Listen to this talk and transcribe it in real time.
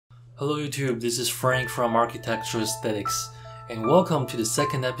Hello YouTube, this is Frank from Architectural Aesthetics, and welcome to the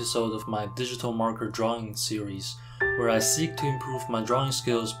second episode of my digital marker drawing series, where I seek to improve my drawing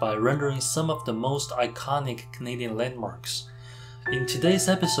skills by rendering some of the most iconic Canadian landmarks. In today's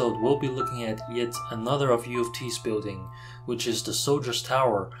episode, we'll be looking at yet another of U of T's building, which is the Soldiers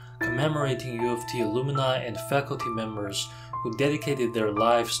Tower, commemorating U of T alumni and faculty members who dedicated their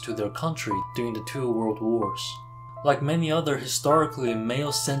lives to their country during the two world wars. Like many other historically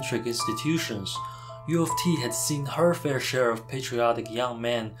male-centric institutions, U of T had seen her fair share of patriotic young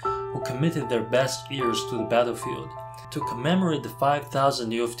men who committed their best years to the battlefield. To commemorate the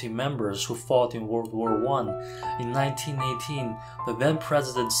 5,000 U of T members who fought in World War I, in 1918, the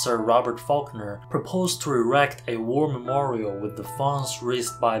then-President Sir Robert Falconer proposed to erect a war memorial with the funds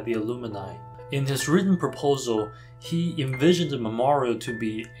raised by the alumni. In his written proposal, he envisioned the memorial to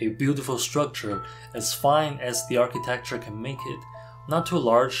be a beautiful structure as fine as the architecture can make it, not too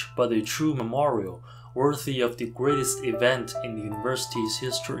large, but a true memorial, worthy of the greatest event in the university's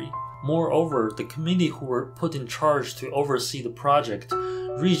history. Moreover, the committee who were put in charge to oversee the project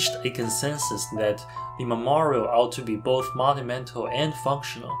reached a consensus that the memorial ought to be both monumental and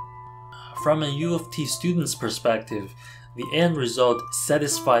functional. From a U of T student's perspective, the end result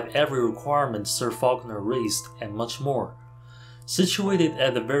satisfied every requirement Sir Falconer raised and much more. Situated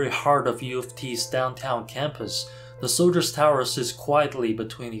at the very heart of U of T's downtown campus, the Soldiers Tower sits quietly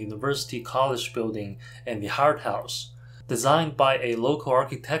between the University College building and the Hart House. Designed by a local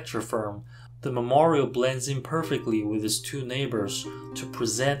architecture firm, the memorial blends in perfectly with its two neighbors to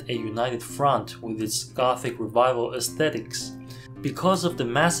present a united front with its Gothic Revival aesthetics. Because of the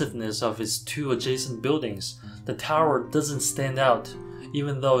massiveness of its two adjacent buildings, the tower doesn't stand out,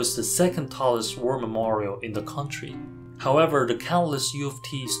 even though it's the second tallest war memorial in the country. However, the countless U of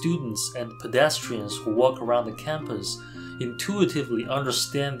T students and pedestrians who walk around the campus intuitively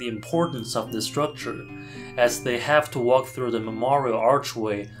understand the importance of the structure, as they have to walk through the memorial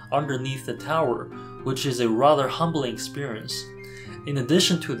archway underneath the tower, which is a rather humbling experience. In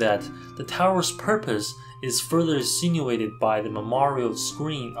addition to that, the tower's purpose is further insinuated by the memorial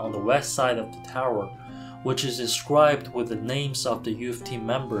screen on the west side of the tower, which is inscribed with the names of the U of T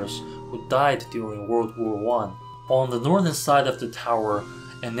members who died during World War I. On the northern side of the tower,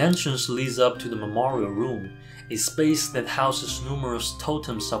 an entrance leads up to the memorial room, a space that houses numerous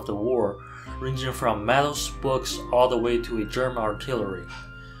totems of the war, ranging from medals, books, all the way to a German artillery.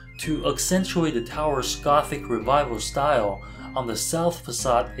 To accentuate the tower's Gothic Revival style, on the south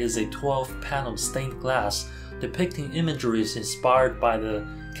facade is a 12-paneled stained glass depicting imageries inspired by the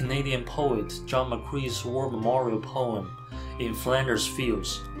Canadian poet John Macrea's war memorial poem, In Flanders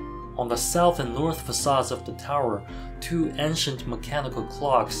Fields. On the south and north facades of the tower, two ancient mechanical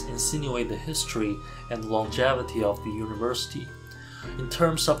clocks insinuate the history and longevity of the university. In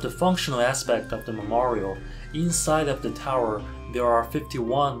terms of the functional aspect of the memorial, inside of the tower there are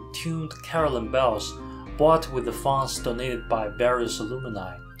 51 tuned carillon bells bought with the funds donated by various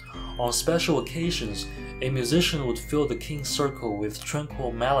alumni. On special occasions, a musician would fill the King's Circle with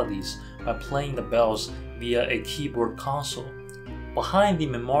tranquil melodies by playing the bells via a keyboard console. Behind the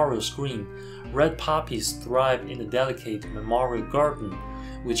memorial screen, red poppies thrive in the delicate memorial garden,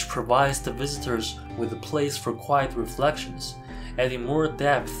 which provides the visitors with a place for quiet reflections, adding more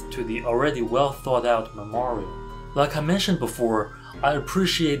depth to the already well thought out memorial. Like I mentioned before, I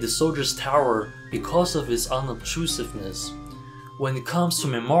appreciate the Soldiers Tower because of its unobtrusiveness. When it comes to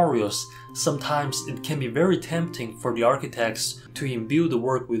memorials, sometimes it can be very tempting for the architects to imbue the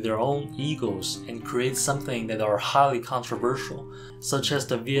work with their own egos and create something that are highly controversial, such as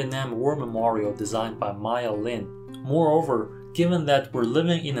the Vietnam War Memorial designed by Maya Lin. Moreover, given that we're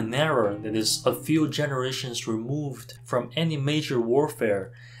living in an era that is a few generations removed from any major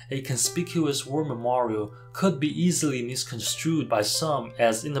warfare, a conspicuous war memorial could be easily misconstrued by some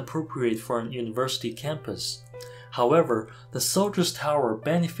as inappropriate for an university campus. However, the Soldiers Tower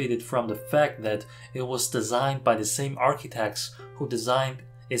benefited from the fact that it was designed by the same architects who designed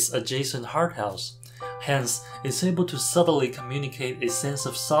its adjacent Hart House. Hence, it's able to subtly communicate a sense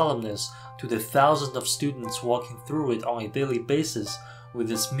of solemnness to the thousands of students walking through it on a daily basis with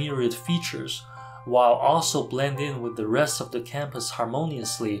its myriad features, while also blend in with the rest of the campus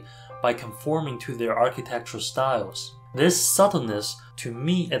harmoniously by conforming to their architectural styles. This subtleness, to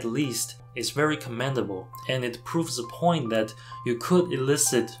me at least, is very commendable, and it proves the point that you could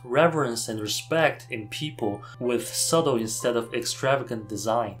elicit reverence and respect in people with subtle instead of extravagant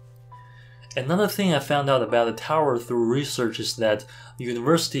design. Another thing I found out about the tower through research is that the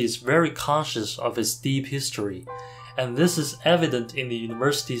university is very conscious of its deep history, and this is evident in the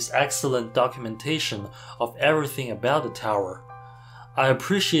university's excellent documentation of everything about the tower. I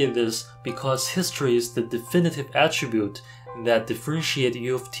appreciate this because history is the definitive attribute that differentiates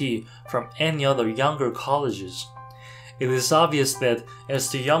U of T from any other younger colleges. It is obvious that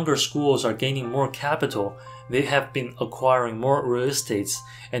as the younger schools are gaining more capital, they have been acquiring more real estates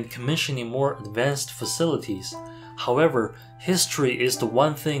and commissioning more advanced facilities. However, history is the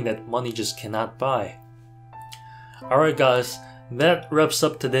one thing that money just cannot buy. Alright guys, that wraps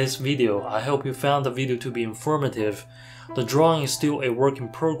up today's video. I hope you found the video to be informative. The drawing is still a work in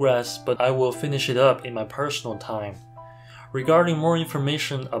progress, but I will finish it up in my personal time. Regarding more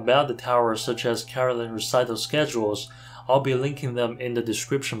information about the tower, such as Carolyn recital schedules, I'll be linking them in the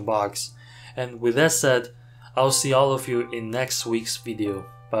description box. And with that said, I'll see all of you in next week's video.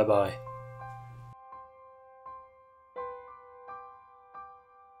 Bye bye.